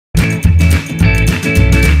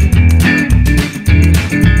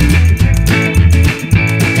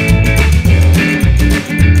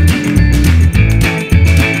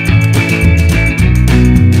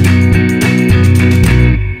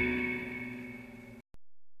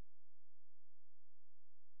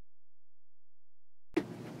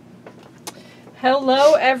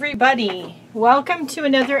Hello everybody! Welcome to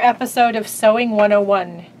another episode of Sewing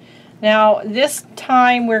 101. Now this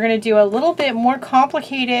time we're going to do a little bit more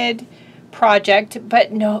complicated project,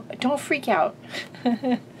 but no, don't freak out.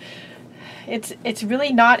 It's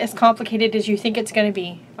really not as complicated as you think it's going to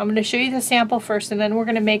be. I'm going to show you the sample first and then we're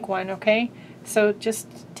going to make one, okay? So just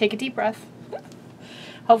take a deep breath.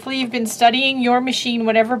 Hopefully you've been studying your machine,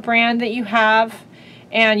 whatever brand that you have,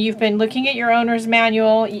 and you've been looking at your owner's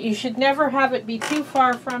manual. You should never have it be too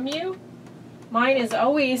far from you. Mine is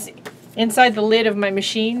always inside the lid of my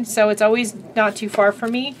machine, so it's always not too far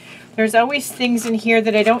from me. There's always things in here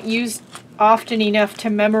that I don't use often enough to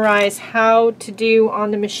memorize how to do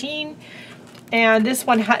on the machine. And this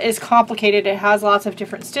one is complicated. It has lots of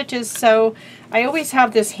different stitches, so I always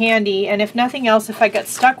have this handy. And if nothing else, if I get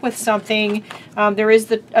stuck with something, there is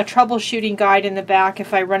a troubleshooting guide in the back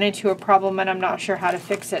if I run into a problem and I'm not sure how to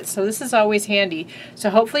fix it. So this is always handy. So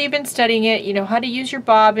hopefully you've been studying it. You know how to use your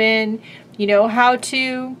bobbin. You know how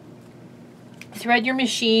to thread your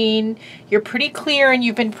machine. You're pretty clear and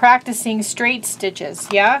you've been practicing straight stitches,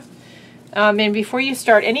 yeah? And before you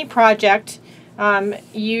start any project,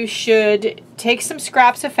 you should take some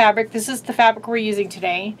scraps of fabric. This is the fabric we're using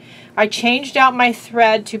today. I changed out my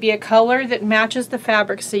thread to be a color that matches the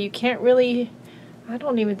fabric, so you can't really, I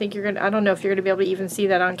don't know if you're going to be able to even see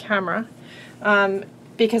that on camera,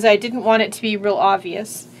 because I didn't want it to be real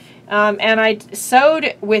obvious. And I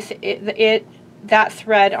sewed with that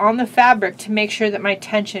thread on the fabric to make sure that my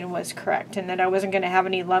tension was correct and that I wasn't going to have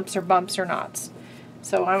any lumps or bumps or knots.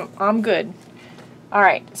 So I'm good.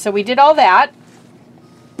 Alright, so we did all that.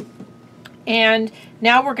 And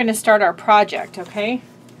now we're going to start our project, okay?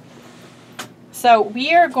 So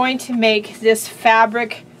we are going to make this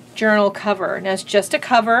fabric journal cover. And it's just a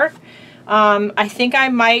cover. I think I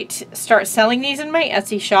might start selling these in my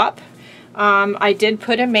Etsy shop. I did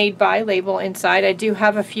put a made by label inside. I do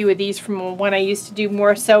have a few of these from when I used to do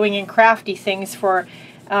more sewing and crafty things for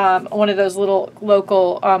one of those little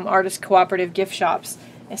local artist cooperative gift shops.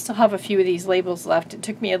 I still have a few of these labels left. It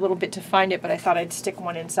took me a little bit to find it, but I thought I'd stick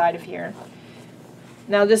one inside of here.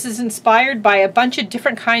 Now this is inspired by a bunch of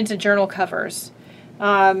different kinds of journal covers,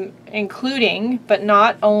 including, but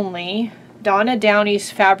not only, Donna Downey's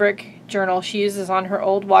fabric journal she uses on her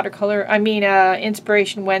old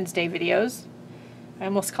Inspiration Wednesday videos. I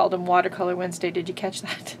almost called them Watercolor Wednesday. Did you catch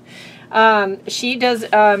that? She does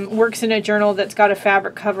works in a journal that's got a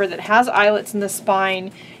fabric cover that has eyelets in the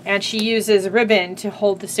spine, and she uses ribbon to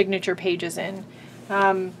hold the signature pages in.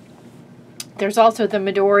 There's also the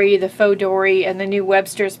Midori, the Faux Dory, and the new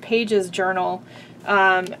Webster's Pages journal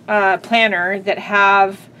planner that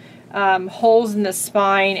have holes in the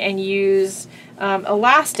spine and use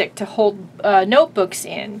elastic to hold notebooks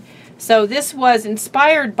in. So this was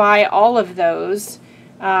inspired by all of those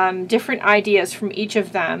different ideas from each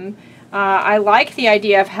of them. I like the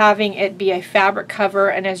idea of having it be a fabric cover,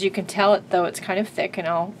 and as you can tell, though it's kind of thick, and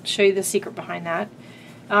I'll show you the secret behind that.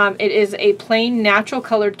 It is a plain natural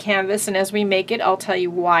colored canvas, and as we make it, I'll tell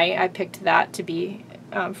you why I picked that to be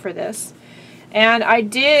for this. And I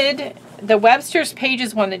did, the Webster's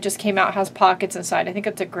Pages one that just came out has pockets inside. I think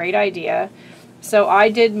it's a great idea. So I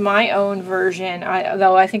did my own version,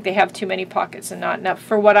 though I think they have too many pockets and not enough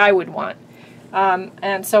for what I would want.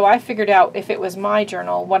 And so I figured out if it was my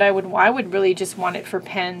journal, what I would really just want it for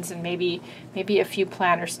pens and maybe a few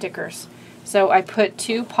planner stickers. So I put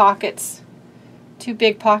two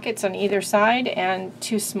big pockets on either side and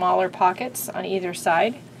two smaller pockets on either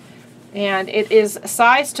side. And it is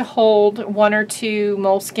sized to hold 1 or 2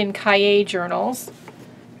 Moleskine Cahier journals.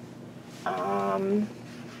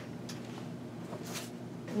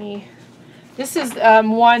 This is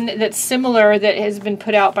one that's similar that has been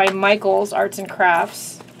put out by Michael's Arts and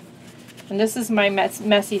Crafts. And this is my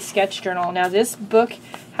Messy Sketch Journal. Now this book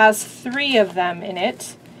has 3 of them in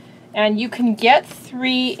it. And you can get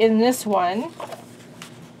 3 in this one,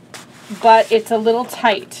 but it's a little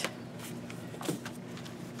tight.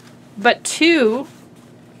 But 2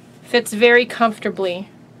 fits very comfortably.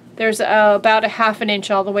 There's about a ½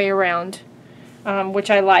 inch all the way around, which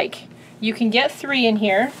I like. You can get 3 in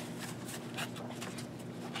here.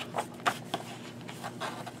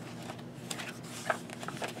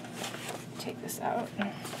 Take this out.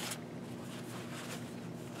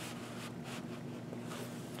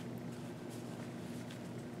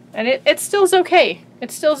 And it still's okay.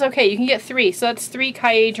 It still's okay. You can get 3, so that's 3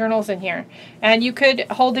 Cahier journals in here. And you could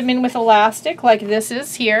hold them in with elastic like this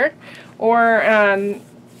is here, or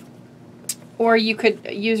you could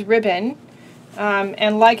use ribbon.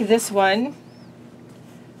 And like this one,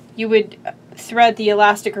 you would thread the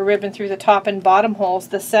elastic or ribbon through the top and bottom holes.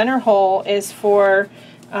 The center hole is for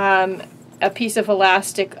a piece of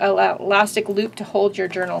elastic loop to hold your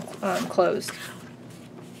journal closed.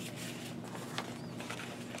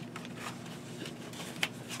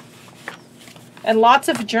 And lots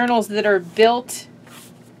of journals that are built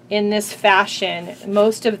in this fashion,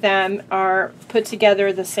 most of them are put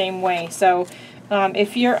together the same way. So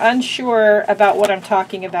if you're unsure about what I'm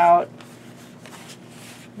talking about,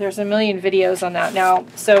 there's a million videos on that now.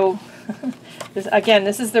 So again,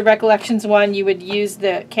 this is the Recollections one. You would use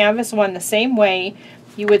the canvas one the same way.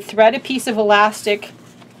 You would thread a piece of elastic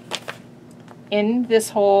in this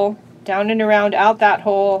hole, down and around, out that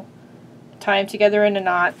hole, tie them together in a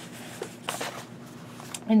knot,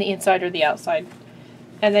 in the inside or the outside.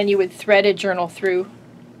 And then you would thread a journal through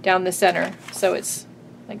down the center, so it's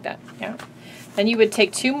like that. Yeah. Then you would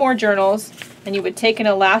take 2 more journals, and you would take an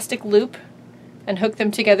elastic loop and hook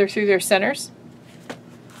them together through their centers.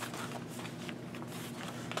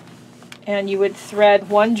 And you would thread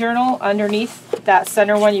 1 journal underneath that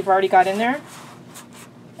center one you've already got in there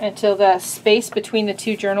until the space between the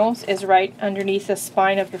 2 journals is right underneath the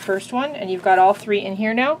spine of the first one, and you've got all 3 in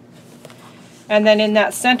here now. And then in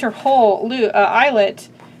that center hole eyelet,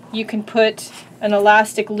 you can put an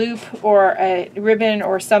elastic loop or a ribbon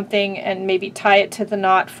or something and maybe tie it to the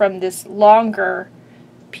knot from this longer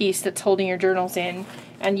piece that's holding your journals in,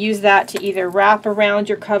 and use that to either wrap around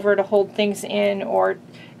your cover to hold things in, or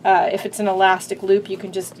if it's an elastic loop, you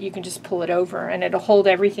can just pull it over and it'll hold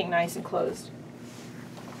everything nice and closed.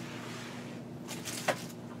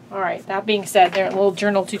 All right, that being said, there's a little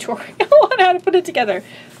journal tutorial on how to put it together.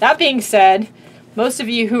 That being said, most of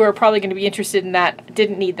you who are probably going to be interested in that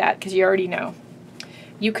didn't need that because you already know.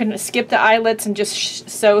 You can skip the eyelets and just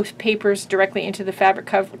sew papers directly into the fabric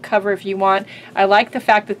cover if you want. I like the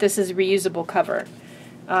fact that this is a reusable cover.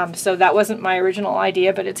 So that wasn't my original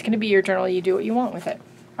idea, but it's going to be your journal. You do what you want with it.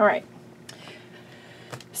 All right.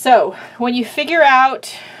 So when you figure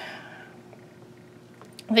out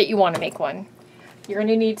that you want to make one, you're going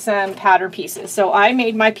to need some pattern pieces. So I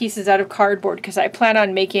made my pieces out of cardboard because I plan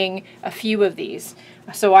on making a few of these.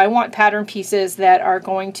 So I want pattern pieces that are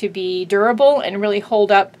going to be durable and really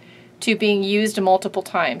hold up to being used multiple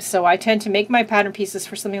times. So I tend to make my pattern pieces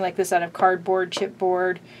for something like this out of cardboard,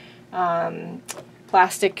 chipboard,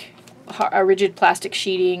 plastic, a rigid plastic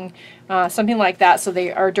sheeting, something like that, so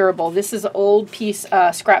they are durable. This is an old piece,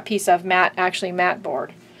 scrap piece of matte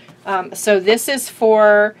board. So this is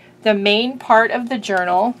for the main part of the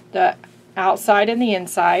journal, the outside and the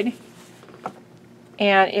inside,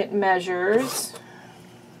 and it measures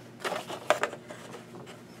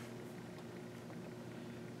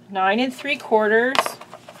 9 3/4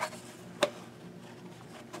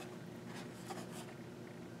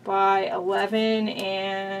 by 11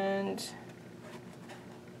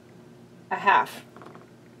 1/2.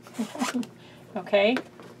 Okay,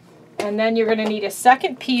 and then you're going to need a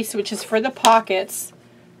second piece, which is for the pockets,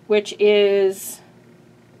 which is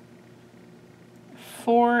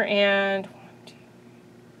 4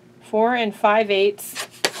 5/8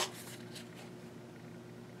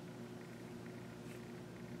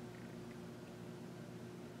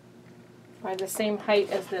 by the same height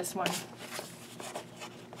as this one.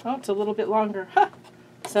 Oh, it's a little bit longer. Huh.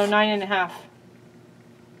 So 9 1/2.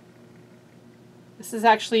 This is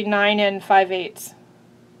actually 9 5/8.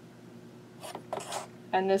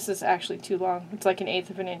 And this is actually too long. It's like an 1/8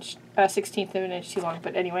 of an inch, 1/16 of an inch too long.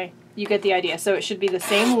 But anyway, you get the idea. So it should be the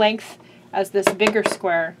same length as this bigger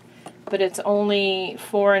square, but it's only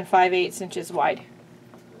 4 5/8 inches wide.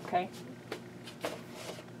 Okay.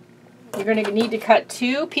 You're going to need to cut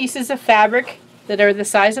 2 pieces of fabric that are the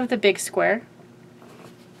size of the big square.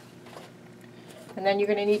 And then you're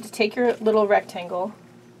going to need to take your little rectangle.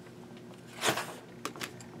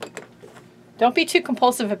 Don't be too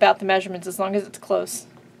compulsive about the measurements as long as it's close.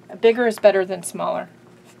 Bigger is better than smaller.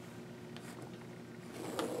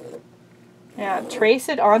 Now trace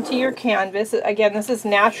it onto your canvas. Again, this is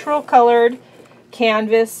natural colored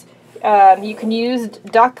canvas. You can use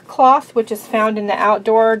duck cloth, which is found in the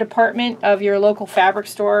outdoor department of your local fabric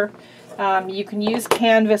store. You can use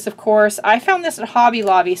canvas, of course. I found this at Hobby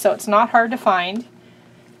Lobby, so it's not hard to find.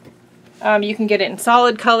 You can get it in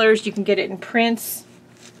solid colors. You can get it in prints.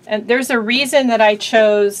 And there's a reason that I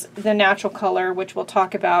chose the natural color, which we'll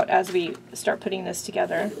talk about as we start putting this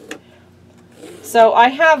together. So I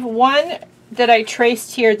have one that I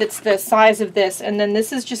traced here that's the size of this, and then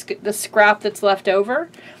this is just the scrap that's left over.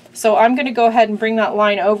 So I'm going to go ahead and bring that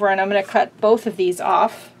line over, and I'm going to cut both of these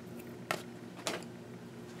off.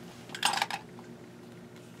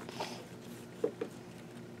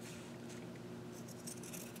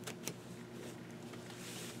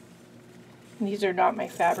 These are not my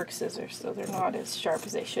fabric scissors, so they're not as sharp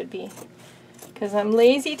as they should be. because I'm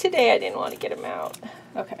lazy today. I didn't want to get them out.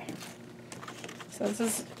 Okay, so this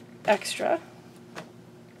is extra.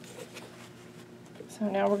 So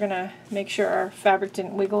now we're going to make sure our fabric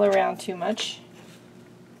didn't wiggle around too much.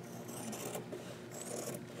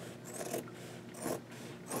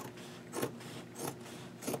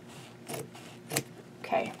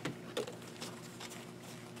 Okay.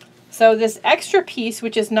 So this extra piece,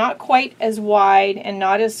 which is not quite as wide and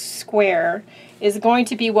not as square, is going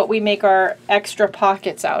to be what we make our extra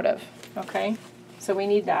pockets out of. Okay, so we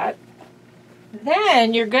need that.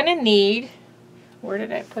 Then you're going to need, where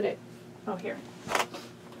did I put it? Oh, here.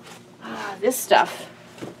 This stuff.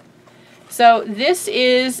 So this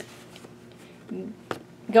is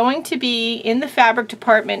going to be in the fabric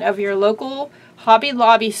department of your local Hobby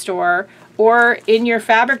Lobby store, or in your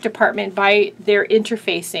fabric department by their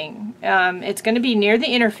interfacing. It's going to be near the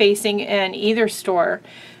interfacing in either store.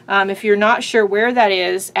 If you're not sure where that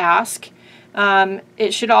is, ask.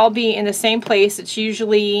 It should all be in the same place. It's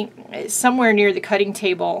usually somewhere near the cutting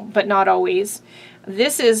table, but not always.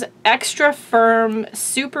 This is extra firm,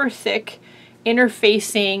 super thick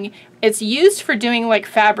interfacing. It's used for doing like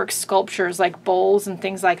fabric sculptures, like bowls and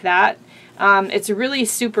things like that. It's really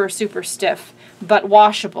super, super stiff, but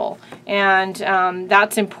washable, and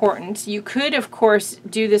that's important. You could, of course,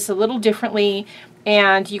 do this a little differently,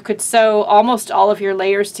 and you could sew almost all of your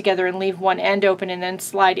layers together and leave one end open and then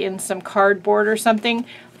slide in some cardboard or something.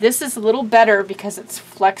 This is a little better because it's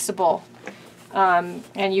flexible,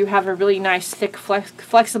 and you have a really nice thick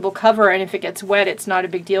flexible cover, and if it gets wet it's not a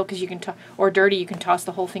big deal because you can or dirty, you can toss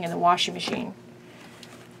the whole thing in the washing machine.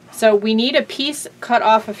 So we need a piece cut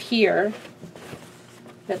off of here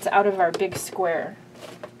that's out of our big square.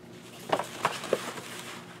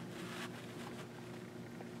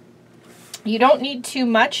 You don't need too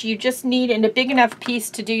much, you just need a big enough piece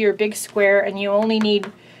to do your big square, and you only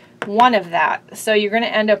need one of that. So you're going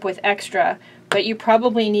to end up with extra, but you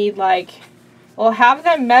probably need like, well, have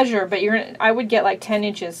them measure, but I would get like 10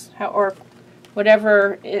 inches or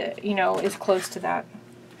whatever, you know, is close to that.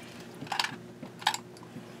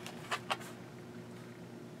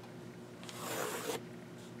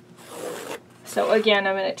 So again,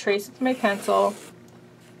 I'm going to trace with my pencil.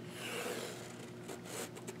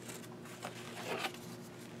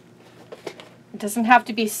 It doesn't have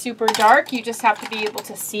to be super dark, you just have to be able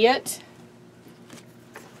to see it.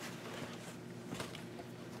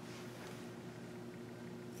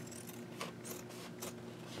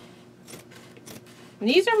 And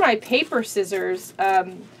these are my paper scissors.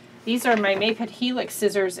 These are my Maped Helix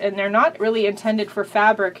scissors, and they're not really intended for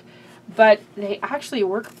fabric, but they actually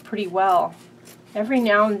work pretty well. Every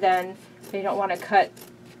now and then they don't want to cut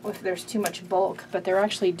if there's too much bulk, but they're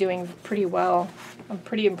actually doing pretty well. I'm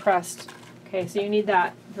pretty impressed. Okay, so you need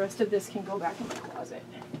that. The rest of this can go back in my closet.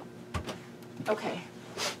 Okay.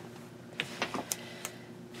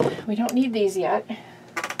 We don't need these yet.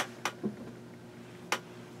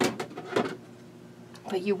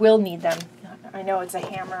 But you will need them. I know it's a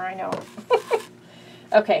hammer, I know.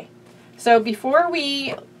 Okay, so before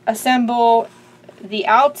we assemble the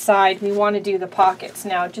outside, we want to do the pockets.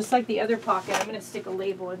 Now, just like the other pocket, I'm going to stick a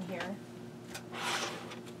label in here.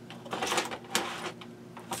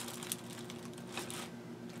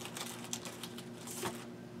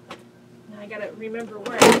 Now I got to remember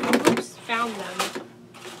where I found them.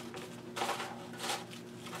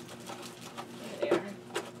 There they are.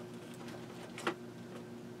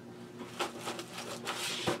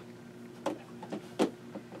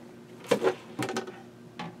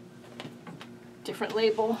 Different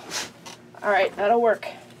label. Alright, that'll work.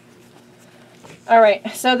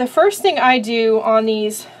 Alright, so the first thing I do on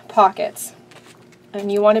these pockets,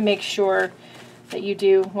 and you want to make sure that you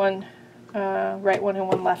do one right one and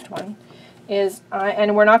one left one, is,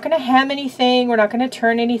 and we're not going to hem anything, we're not going to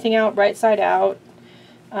turn anything out right side out.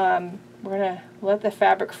 We're going to let the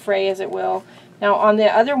fabric fray as it will. Now on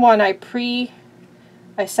the other one, I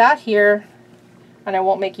sat here, and I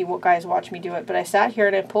won't make you guys watch me do it, but I sat here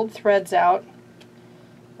and I pulled threads out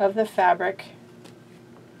of the fabric.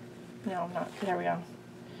 No, I'm not. There we go.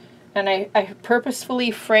 And I purposefully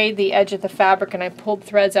frayed the edge of the fabric, and I pulled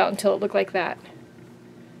threads out until it looked like that.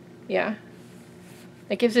 Yeah.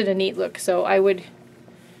 It gives it a neat look, so I would,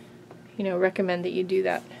 you know, recommend that you do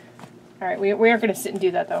that. Alright, we aren't going to sit and do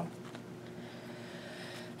that, though.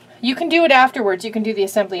 You can do it afterwards. You can do the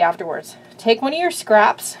assembly afterwards. Take one of your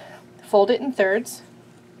scraps, fold it in thirds.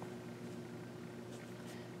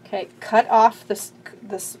 Okay, cut off this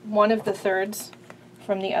one of the thirds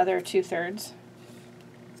from the other 2/3.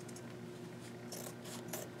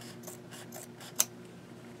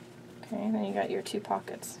 Okay, and then you got your two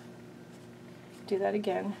pockets. Do that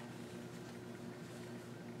again.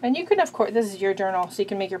 And you can, of course, this is your journal, so you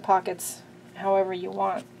can make your pockets however you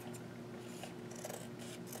want.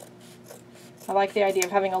 I like the idea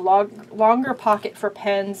of having a longer pocket for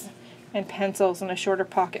pens and pencils and a shorter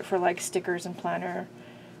pocket for like stickers and planner,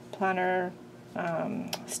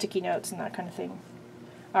 sticky notes and that kind of thing.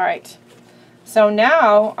 All right, so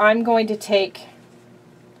now I'm going to take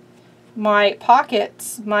my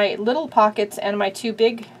pockets, my little pockets and my two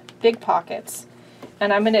big pockets,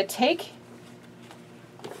 and I'm going to take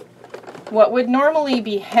what would normally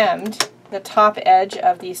be hemmed, the top edge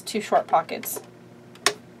of these two short pockets,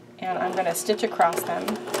 and I'm going to stitch across them.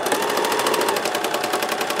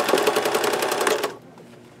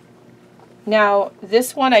 Now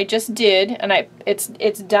this one I just did, and it's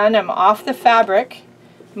done. I'm off the fabric.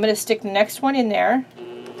 I'm going to stick the next one in there,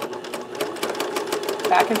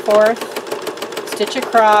 back and forth, stitch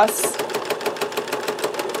across,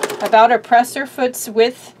 about a presser foot's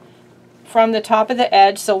width from the top of the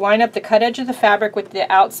edge. So line up the cut edge of the fabric with the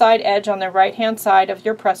outside edge on the right hand side of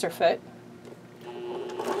your presser foot.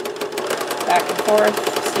 Back and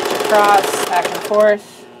forth, stitch across, back and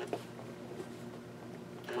forth,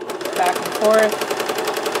 back and forth,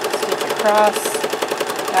 stitch across,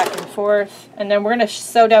 back and forth, and then we're going to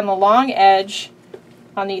sew down the long edge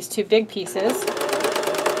on these two big pieces.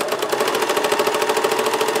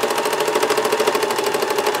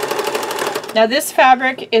 Now this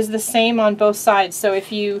fabric is the same on both sides, so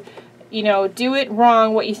if you do it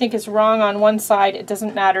wrong, what you think is wrong on one side, it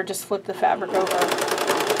doesn't matter, just flip the fabric over.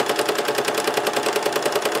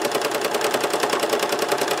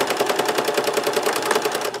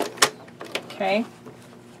 Okay,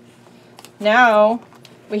 now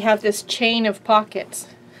we have this chain of pockets.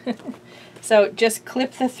 So just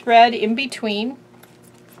clip the thread in between.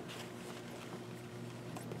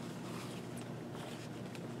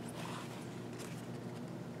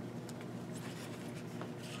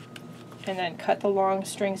 And then cut the long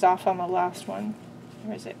strings off on the last one.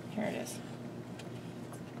 Where is it? Here it is.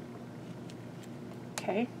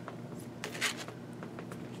 Okay.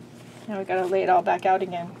 Now we gotta lay it all back out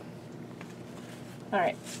again.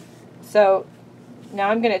 Alright, so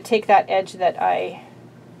now I'm going to take that edge that I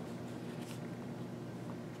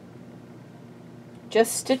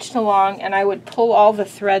just stitched along, and I would pull all the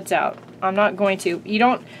threads out. I'm not going to.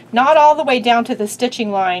 Not all the way down to the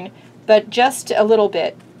stitching line, but just a little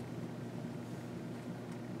bit.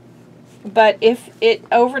 But if it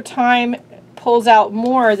over time pulls out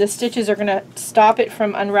more, the stitches are going to stop it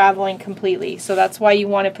from unraveling completely. So that's why you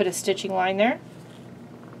want to put a stitching line there.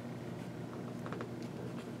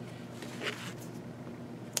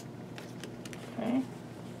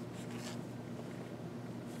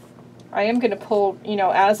 I am going to pull,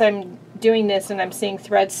 as I'm doing this and I'm seeing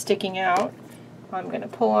threads sticking out, I'm going to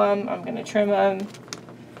pull them, I'm going to trim them.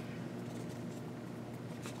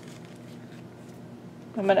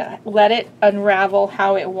 I'm going to let it unravel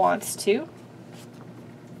how it wants to.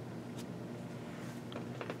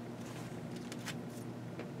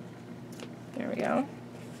 There we go.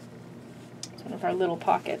 It's one of our little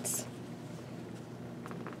pockets.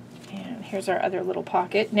 And here's our other little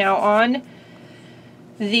pocket. Now on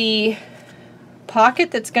the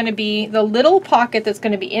pocket that's going to be, the little pocket that's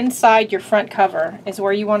going to be inside your front cover is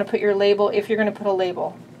where you want to put your label if you're going to put a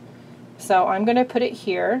label. So I'm going to put it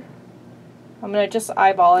here. I'm going to just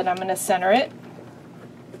eyeball it. I'm going to center it.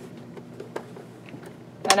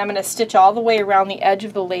 And I'm going to stitch all the way around the edge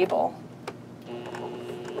of the label,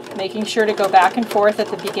 making sure to go back and forth at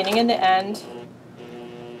the beginning and the end.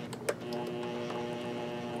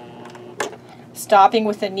 Stopping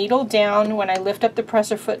with the needle down when I lift up the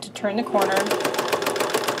presser foot to turn the corner.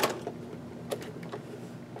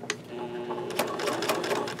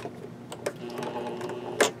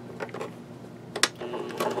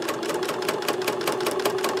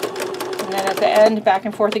 And then at the end, back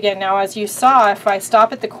and forth again. Now as you saw, if I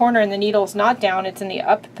stop at the corner and the needle's not down, it's in the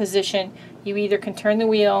up position, you either can turn the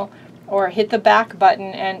wheel or hit the back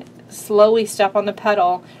button and slowly step on the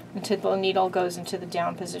pedal until the needle goes into the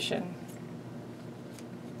down position.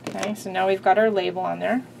 Okay, so now we've got our label on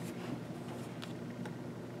there.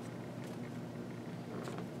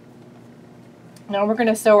 Now we're going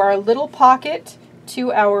to sew our little pocket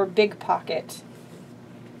to our big pocket.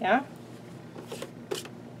 Yeah?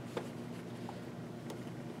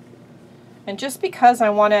 And just because I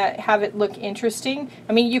want to have it look interesting,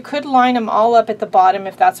 I mean, you could line them all up at the bottom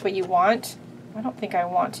if that's what you want. I don't think I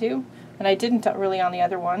want to, and I didn't really on the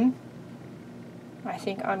other one. I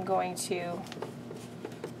think I'm going to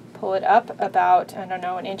pull it up about, I don't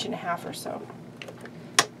know, 1.5 inches or so.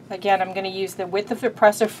 Again, I'm going to use the width of the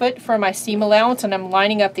presser foot for my seam allowance, and I'm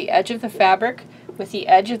lining up the edge of the fabric with the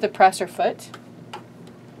edge of the presser foot.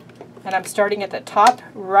 And I'm starting at the top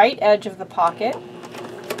right edge of the pocket.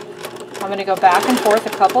 I'm going to go back and forth a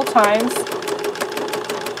couple times.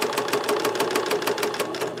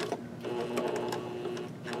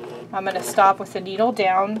 I'm going to stop with the needle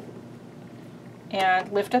down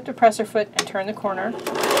and lift up the presser foot and turn the corner.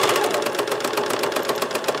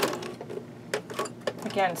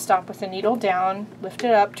 Again, stop with the needle down, lift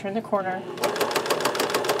it up, turn the corner.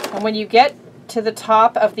 And when you get to the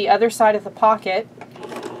top of the other side of the pocket,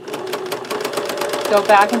 go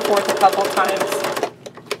back and forth a couple times.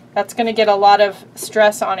 That's going to get a lot of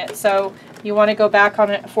stress on it, so you want to go back on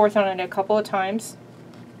it, forth on it a couple of times.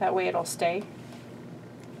 That way it'll stay.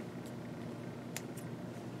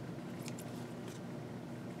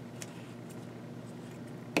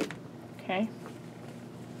 Okay.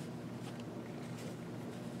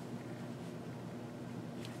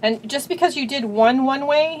 And just because you did one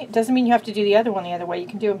way doesn't mean you have to do the other one the other way. You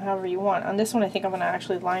can do them however you want. On this one, I think I'm going to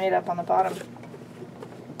actually line it up on the bottom.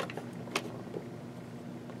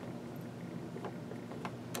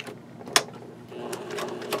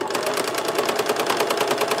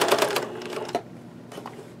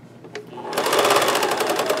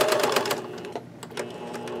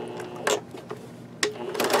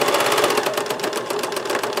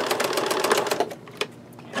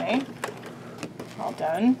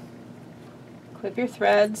 Done. Clip your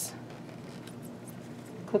threads.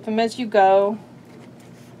 Clip them as you go.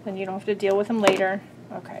 Then you don't have to deal with them later.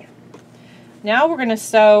 Okay. Now we're going to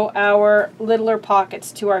sew our littler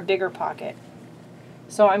pockets to our bigger pocket.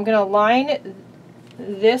 So I'm going to line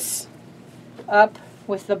this up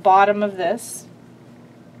with the bottom of this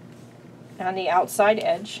on the outside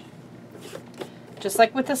edge. Just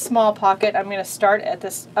like with the small pocket, I'm going to start at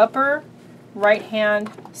this upper right hand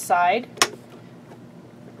side.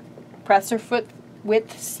 Presser foot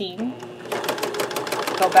width seam.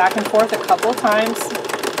 Go back and forth a couple times.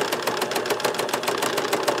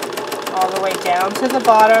 All the way down to the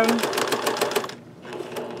bottom.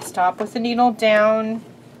 Stop with the needle down.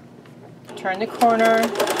 Turn the corner.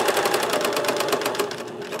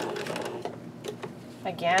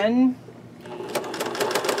 Again.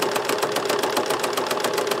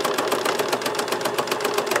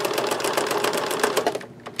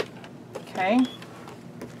 Okay.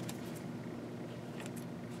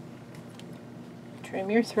 Trim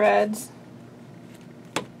your threads.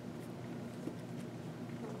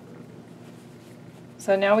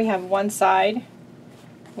 So now we have one side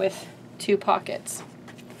with two pockets.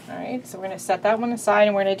 Alright, so we're going to set that one aside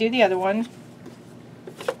and we're going to do the other one.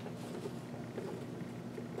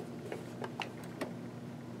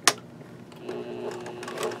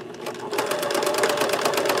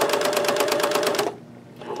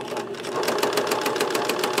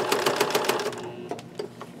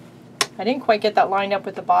 I didn't quite get that lined up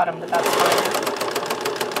with the bottom, but that's fine.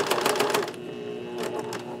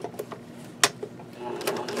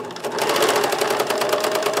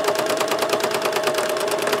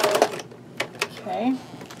 Okay.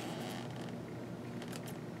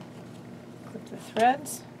 Clip the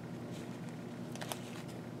threads.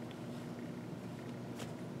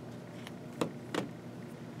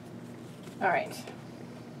 All right.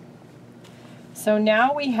 So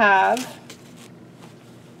now we have,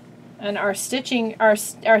 and our stitching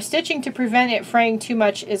to prevent it fraying too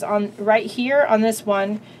much is on right here on this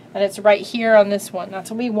one, and it's right here on this one. That's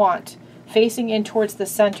what we want, facing in towards the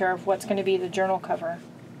center of what's going to be the journal cover.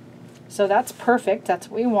 So that's perfect. That's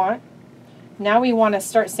what we want. Now we want to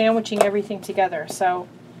start sandwiching everything together. So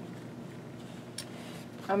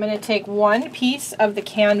I'm going to take one piece of the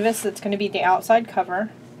canvas that's going to be the outside cover,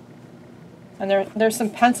 and there's some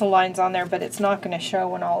pencil lines on there, but it's not going to show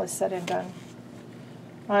when all is said and done.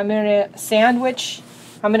 I'm going to sandwich.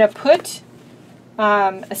 I'm going to put,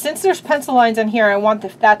 since there's pencil lines on here, I want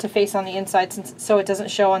that to face on the inside so it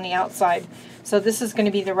doesn't show on the outside. So this is going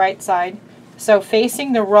to be the right side. So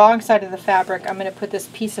facing the wrong side of the fabric, I'm going to put this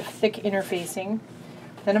piece of thick interfacing.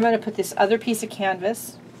 Then I'm going to put this other piece of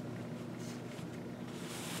canvas.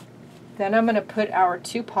 Then I'm going to put our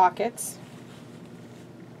two pockets.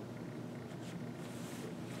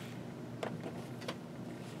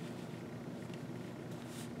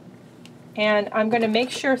 And I'm going to make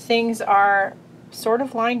sure things are sort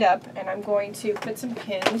of lined up, and I'm going to put some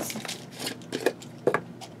pins.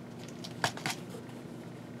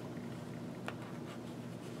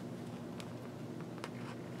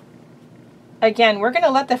 Again, we're going to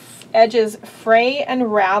let the edges fray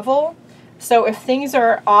and ravel, so if things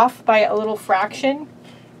are off by a little fraction,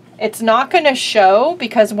 it's not going to show,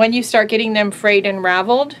 because when you start getting them frayed and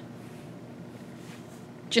raveled,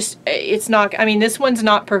 it's not, I mean, this one's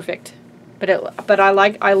not perfect. But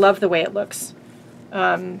I love the way it looks.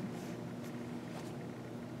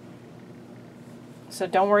 so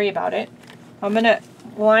don't worry about it. I'm going to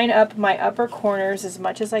line up my upper corners as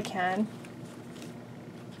much as I can.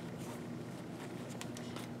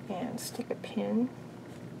 And stick a pin.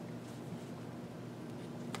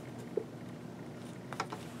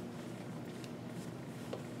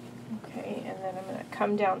 Okay, and then I'm going to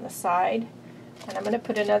come down the side, and I'm going to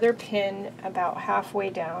put another pin about halfway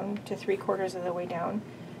down to 3/4 of the way down.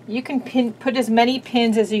 You can put as many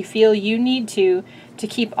pins as you feel you need to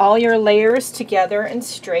keep all your layers together and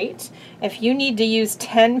straight. If you need to use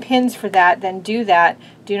 10 pins for that, then do that.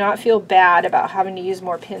 Do not feel bad about having to use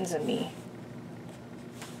more pins than me.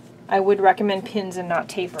 I would recommend pins and not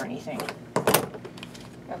tape or anything.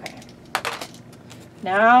 Okay.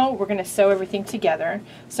 Now we're going to sew everything together.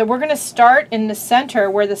 So we're going to start in the center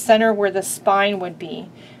where the spine would be.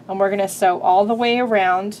 And we're going to sew all the way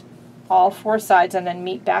around all 4 sides and then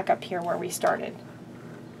meet back up here where we started.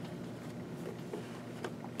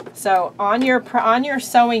 So on your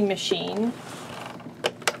sewing machine,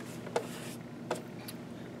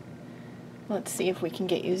 let's see if we can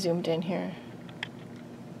get you zoomed in here.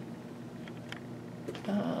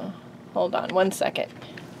 Hold on one second.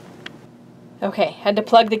 Okay, had to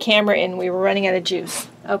plug the camera in. We were running out of juice.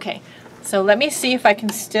 Okay, so let me see if I can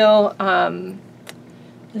still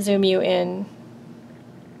zoom you in.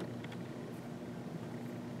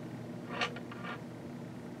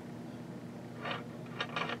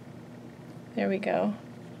 There we go.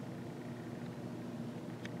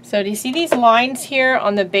 So do you see these lines here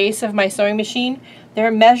on the base of my sewing machine?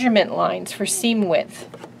 They're measurement lines for seam width.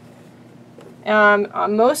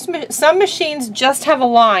 Some machines just have a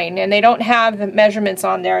line and they don't have the measurements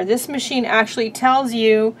on there. This machine actually tells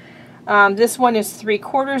you this one is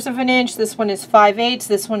 3/4 of an inch, this one is 5/8,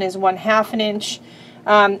 this one is 1/2 an inch.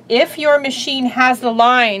 If your machine has the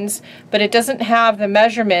lines but it doesn't have the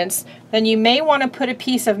measurements, then you may want to put a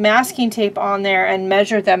piece of masking tape on there and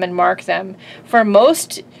measure them and mark them. For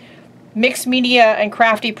most mixed media and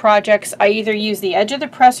crafty projects, I either use the edge of the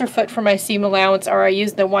presser foot for my seam allowance or I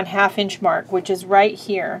use the 1/2 inch mark, which is right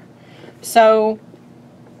here. So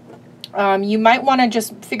you might want to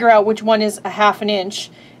just figure out which one is 1/2 an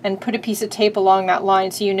inch and put a piece of tape along that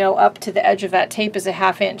line so you know up to the edge of that tape is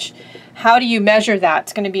 1/2 inch. How do you measure that?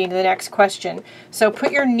 It's going to be the next question. So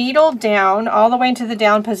put your needle down all the way into the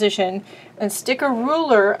down position and stick a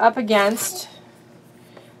ruler up against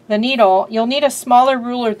the needle. You'll need a smaller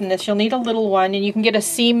ruler than this. You'll need a little one, and you can get a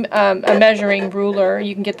seam a measuring ruler.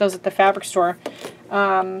 You can get those at the fabric store.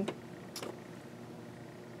 I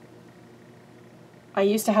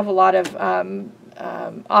used to have a lot of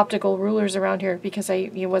optical rulers around here because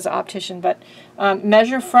I was an optician, but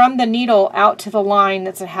measure from the needle out to the line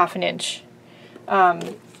that's 1/2 an inch.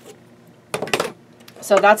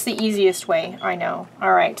 So that's the easiest way, I know.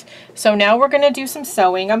 Alright, so now we're going to do some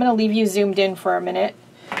sewing. I'm going to leave you zoomed in for a minute.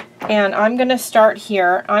 And I'm going to start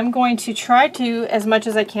here. I'm going to try to, as much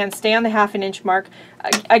as I can, stay on the 1/2 an inch mark.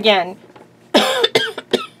 Again,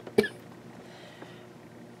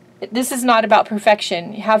 this is not about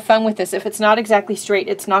perfection. Have fun with this. If it's not exactly straight,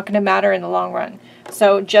 it's not going to matter in the long run.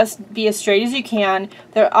 So just be as straight as you can.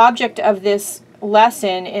 The object of this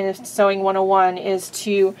lesson in Sewing 101 is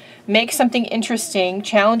to make something interesting,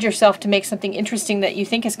 challenge yourself to make something interesting that you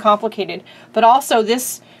think is complicated. But also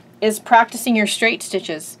this is practicing your straight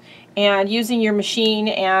stitches and using your machine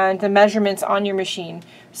and the measurements on your machine.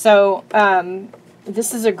 So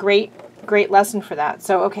this is a great lesson for that.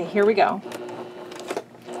 So okay, here we go.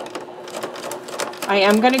 I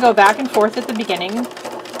am going to go back and forth at the beginning.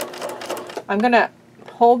 I'm going to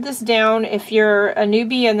hold this down. If you're a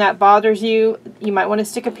newbie and that bothers you, you might want to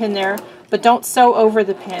stick a pin there, but don't sew over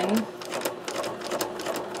the pin.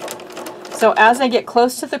 So as I get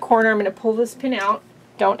close to the corner, I'm going to pull this pin out.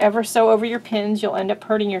 Don't ever sew over your pins. You'll end up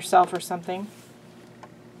hurting yourself or something.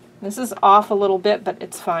 This is off a little bit, but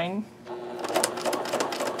it's fine.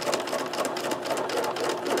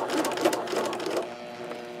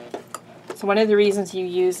 So one of the reasons you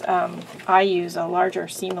use, I use a larger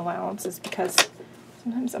seam allowance is because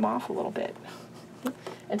sometimes I'm off a little bit.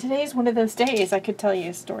 And today's one of those days. I could tell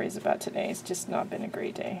you stories about today. It's just not been a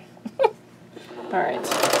great day. Alright.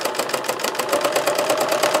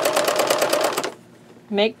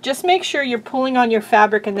 Just make sure you're pulling on your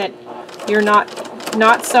fabric and that you're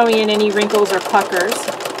not sewing in any wrinkles or puckers.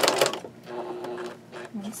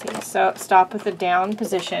 Let's see. So stop with the down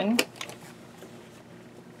position.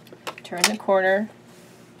 Turn the corner.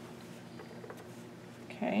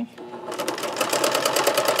 Okay.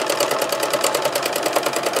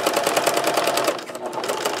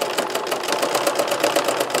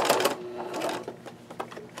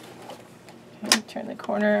 Okay, turn the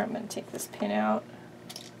corner. I'm going to take this pin out.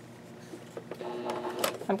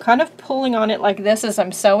 I'm kind of pulling on it like this as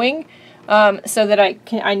I'm sewing, so that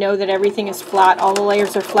I know that everything is flat. All the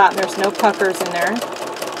layers are flat and there's no puckers in there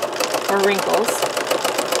or wrinkles.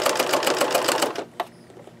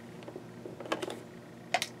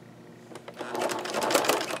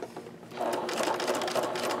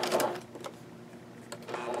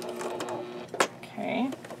 Okay,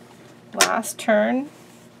 last turn.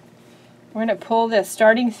 We're going to pull the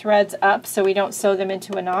starting threads up so we don't sew them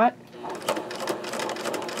into a knot.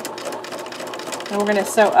 And we're going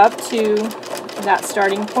to sew up to that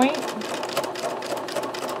starting point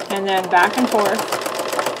and then back and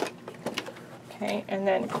forth. Okay, and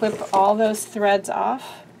then clip all those threads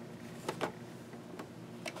off.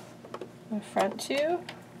 The front two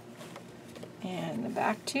and the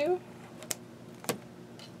back two.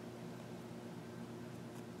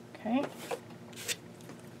 Okay.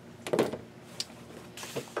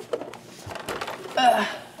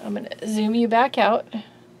 I'm going to zoom you back out.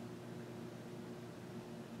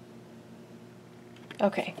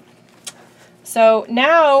 Okay, so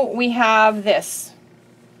now we have this.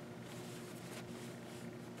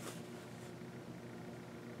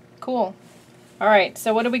 Cool. All right,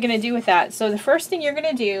 so what are we going to do with that? So the first thing you're going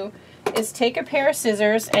to do is take a pair of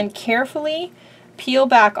scissors and carefully peel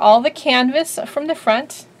back all the canvas from the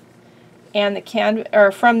front and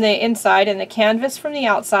the from the inside and the canvas from the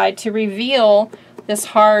outside to reveal this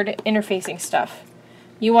hard interfacing stuff.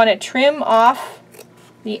 You want to trim off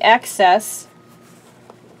the excess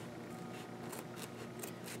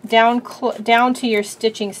down to your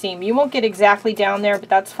stitching seam. You won't get exactly down there, but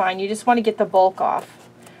that's fine. You just want to get the bulk off.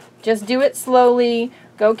 Just do it slowly,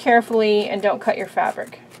 go carefully, and don't cut your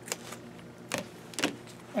fabric.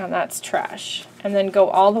 And that's trash. And then go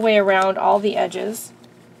all the way around all the edges.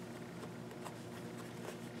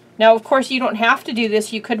 Now, of course, you don't have to do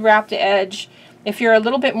this. You could wrap the edge. If you're a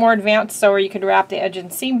little bit more advanced sewer, you could wrap the edge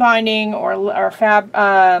in seam binding or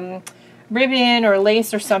ribbon or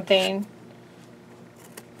lace or something.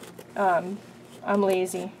 I'm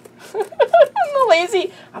lazy.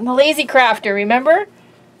 I'm the lazy crafter, remember?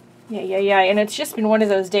 Yeah. And it's just been one of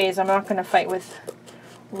those days. I'm not going to fight with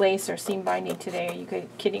lace or seam binding today. Are you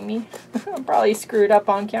kidding me? I'm probably screwed up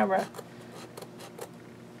on camera.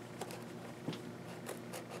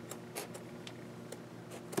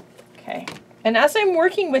 Okay. And as I'm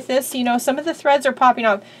working with this, you know, some of the threads are popping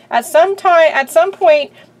off. At some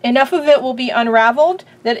point, enough of it will be unraveled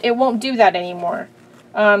that it won't do that anymore.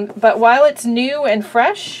 But while it's new and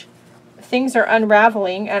fresh, things are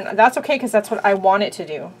unraveling, and that's okay because that's what I want it to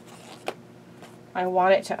do. I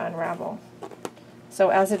want it to unravel. So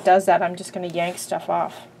as it does that, I'm just going to yank stuff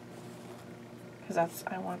off because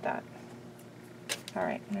I want that. All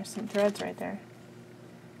right, there's some threads right there.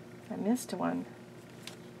 I missed one.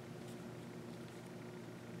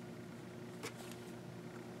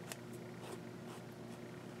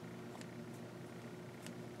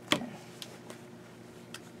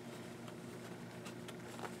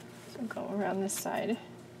 Go around this side.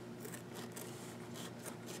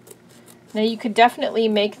 Now you could definitely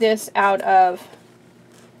make this out of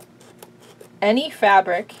any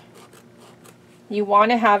fabric. You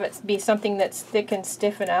want to have it be something that's thick and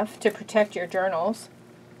stiff enough to protect your journals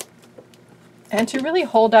and to really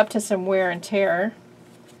hold up to some wear and tear.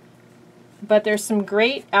 But there's some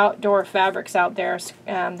great outdoor fabrics out there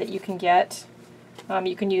that you can get.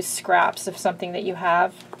 You can use scraps of something that you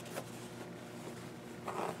have.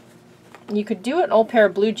 You could do an old pair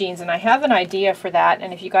of blue jeans, and I have an idea for that,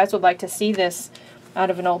 and if you guys would like to see this out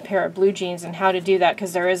of an old pair of blue jeans and how to do that,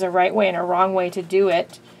 because there is a right way and a wrong way to do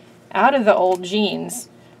it out of the old jeans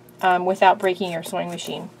without breaking your sewing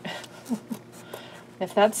machine.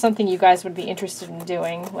 If that's something you guys would be interested in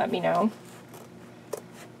doing, let me know.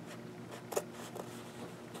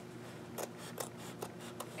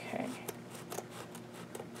 Okay.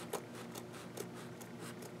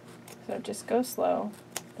 So just go slow.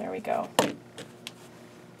 There we go.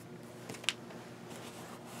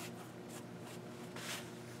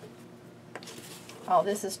 Oh,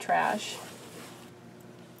 this is trash.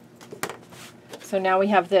 So now we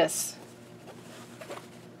have this.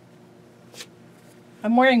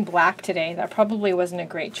 I'm wearing black today. That probably wasn't a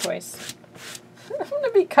great choice. I'm going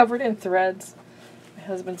to be covered in threads. My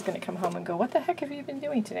husband's going to come home and go, "What the heck have you been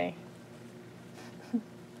doing today?"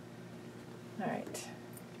 All right.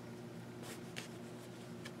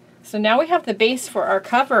 So now we have the base for our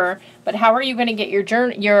cover, but how are you going to get your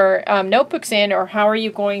notebooks in, or how are you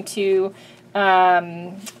going to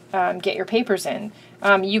get your papers in?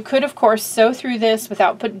 You could, of course, sew through this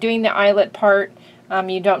without doing the eyelet part.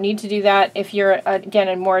 You don't need to do that. If you're, again,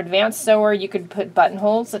 a more advanced sewer, you could put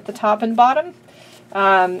buttonholes at the top and bottom.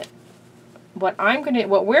 what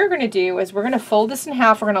we're gonna do is we're gonna fold this in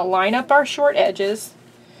half. We're gonna line up our short edges,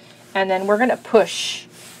 and then we're gonna push.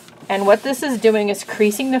 And what this is doing is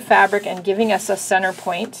creasing the fabric and giving us a center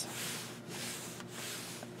point.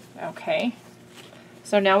 Okay.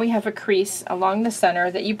 So now we have a crease along the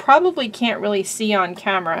center that you probably can't really see on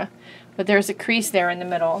camera, but there's a crease there in the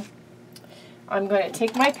middle. I'm going to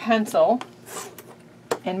take my pencil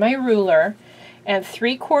and my ruler, and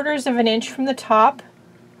 3/4 of an inch from the top,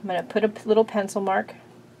 I'm going to put a little pencil mark.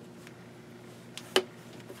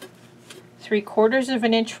 3/4 of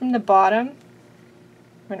an inch from the bottom,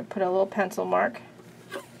 I'm going to put a little pencil mark.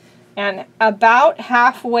 And about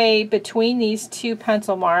halfway between these two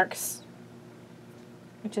pencil marks,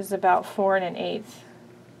 which is about 4 1/8,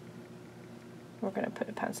 we're going to put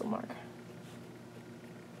a pencil mark.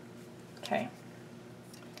 Okay.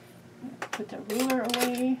 Put the ruler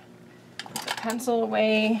away, put the pencil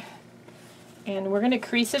away, and we're going to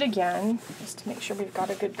crease it again, just to make sure we've got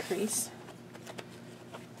a good crease.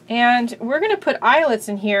 And we're going to put eyelets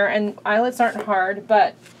in here, and eyelets aren't hard,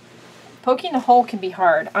 but poking the hole can be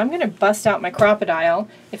hard. I'm going to bust out my Crop-A-Dile.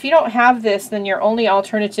 If you don't have this, then your only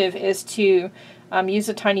alternative is to use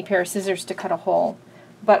a tiny pair of scissors to cut a hole.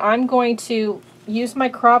 But I'm going to use my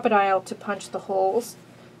Crop-A-Dile to punch the holes,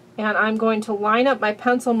 and I'm going to line up my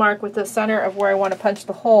pencil mark with the center of where I want to punch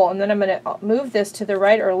the hole, and then I'm going to move this to the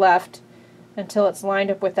right or left until it's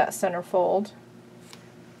lined up with that center fold.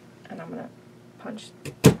 And I'm going to punch.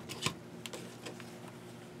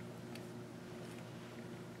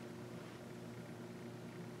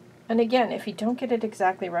 And again, if you don't get it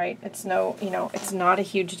exactly right, it's it's not a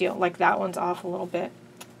huge deal. Like that one's off a little bit.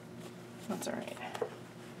 That's all right.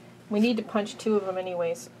 We need to punch 2 of them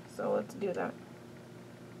anyways, so let's do that.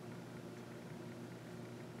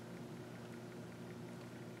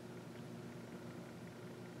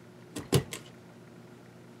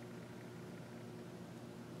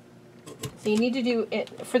 So you need to do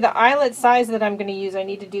it for the eyelet size that I'm going to use. I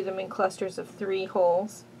need to do them in clusters of 3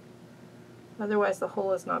 holes. Otherwise the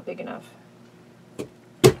hole is not big enough. And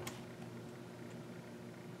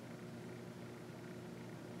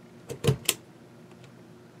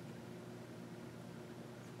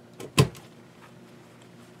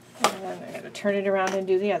then I'm going to turn it around and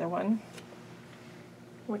do the other one.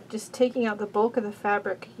 We're just taking out the bulk of the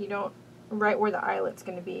fabric, right where the eyelet's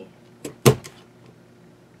going to be.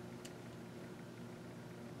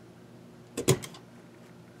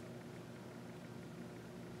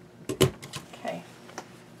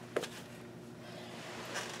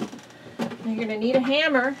 You're going to need a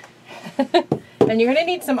hammer, and you're going to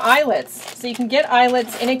need some eyelets. So you can get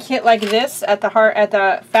eyelets in a kit like this at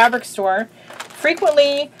the fabric store.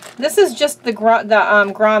 Frequently, this is just the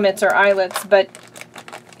grommets or eyelets, but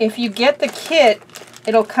if you get the kit,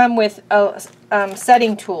 it'll come with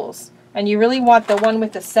setting tools, and you really want the one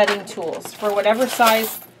with the setting tools for whatever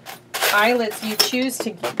size eyelets you choose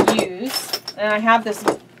to use. And I have this.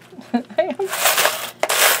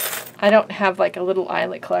 I don't have like a little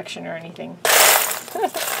eyelet collection or anything.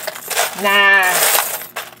 Nah.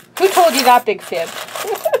 Who told you that big fib?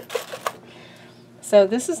 So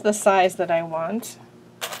this is the size that I want.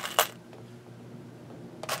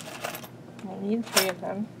 I need 3 of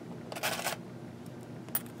them.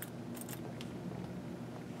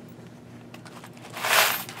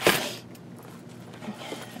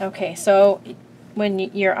 Okay, so when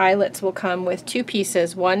your eyelets will come with 2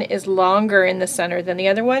 pieces. One is longer in the center than the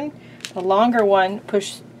other one. The longer one,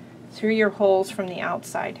 push through your holes from the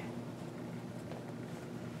outside.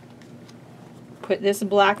 Put this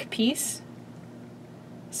black piece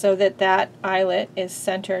so that that eyelet is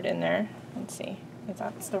centered in there. Let's see,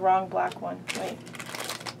 that's the wrong black one. Wait.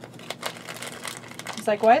 It's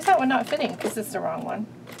like, why is that one not fitting? Because it's the wrong one.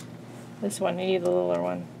 This one, I need the littler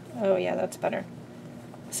one. Oh yeah, that's better.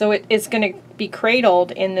 So it's going to be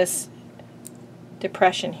cradled in this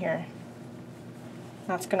depression here.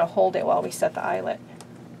 That's going to hold it while we set the eyelet.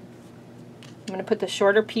 I'm going to put the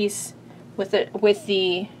shorter piece with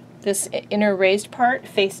this inner raised part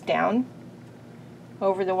face down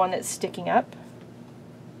over the one that's sticking up.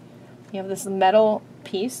 You have this metal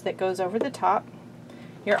piece that goes over the top.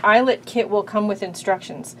 Your eyelet kit will come with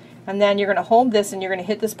instructions, and then you're going to hold this and you're going to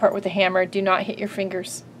hit this part with a hammer. Do not hit your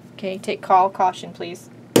fingers. Okay, take caution, please.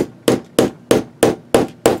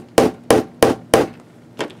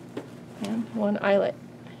 And 1 eyelet.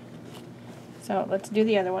 So let's do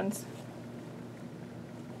the other ones.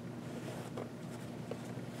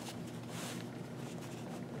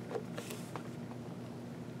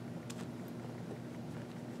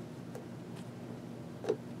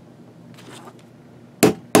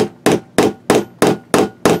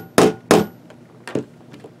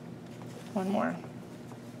 more.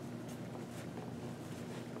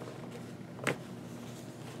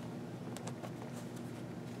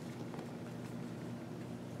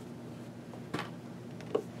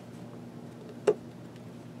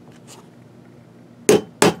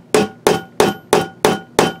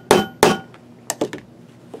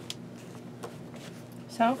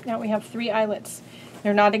 So now we have 3 eyelets.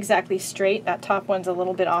 They're not exactly straight. That top one's a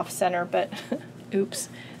little bit off center, but oops.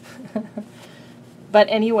 But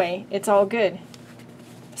anyway, it's all good.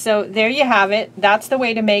 So there you have it. That's the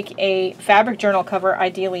way to make a fabric journal cover.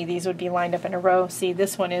 Ideally, these would be lined up in a row. See,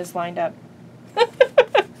 this one is lined up.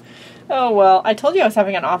 Oh well, I told you I was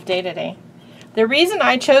having an off day today. The reason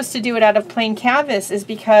I chose to do it out of plain canvas is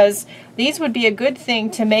because these would be a good thing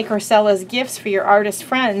to make or sell as gifts for your artist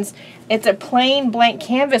friends. It's a plain blank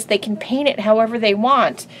canvas. They can paint it however they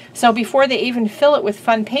want. So before they even fill it with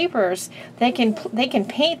fun papers, they can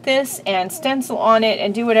paint this and stencil on it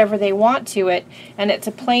and do whatever they want to it, and it's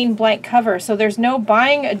a plain blank cover. So there's no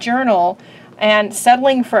buying a journal and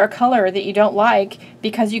settling for a color that you don't like,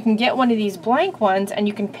 because you can get one of these blank ones and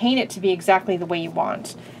you can paint it to be exactly the way you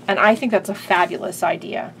want. And I think that's a fabulous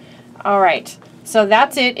idea. All right, so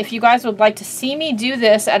that's it. If you guys would like to see me do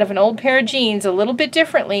this out of an old pair of jeans a little bit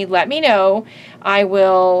differently, let me know. I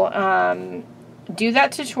will do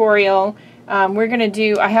that tutorial. We're going to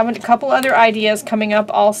do, I have a couple other ideas coming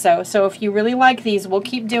up also. So if you really like these, we'll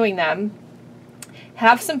keep doing them.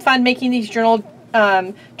 Have some fun making these journal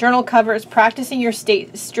covers, practicing your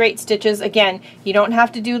straight stitches. Again, you don't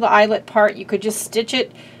have to do the eyelet part. You could just stitch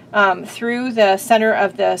it through the center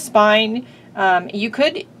of the spine. You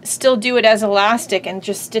could still do it as elastic and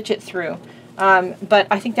just stitch it through. But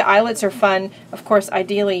I think the eyelets are fun. Of course,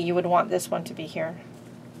 ideally, you would want this one to be here.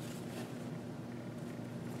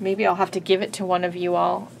 Maybe I'll have to give it to one of you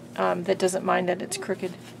all that doesn't mind that it's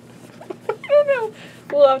crooked. I don't know.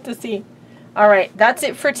 We'll have to see. All right, that's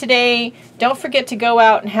it for today. Don't forget to go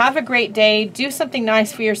out and have a great day. Do something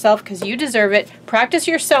nice for yourself because you deserve it. Practice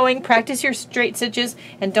your sewing, practice your straight stitches,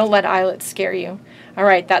 and don't let eyelets scare you. All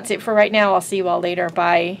right, that's it for right now. I'll see you all later.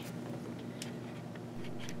 Bye.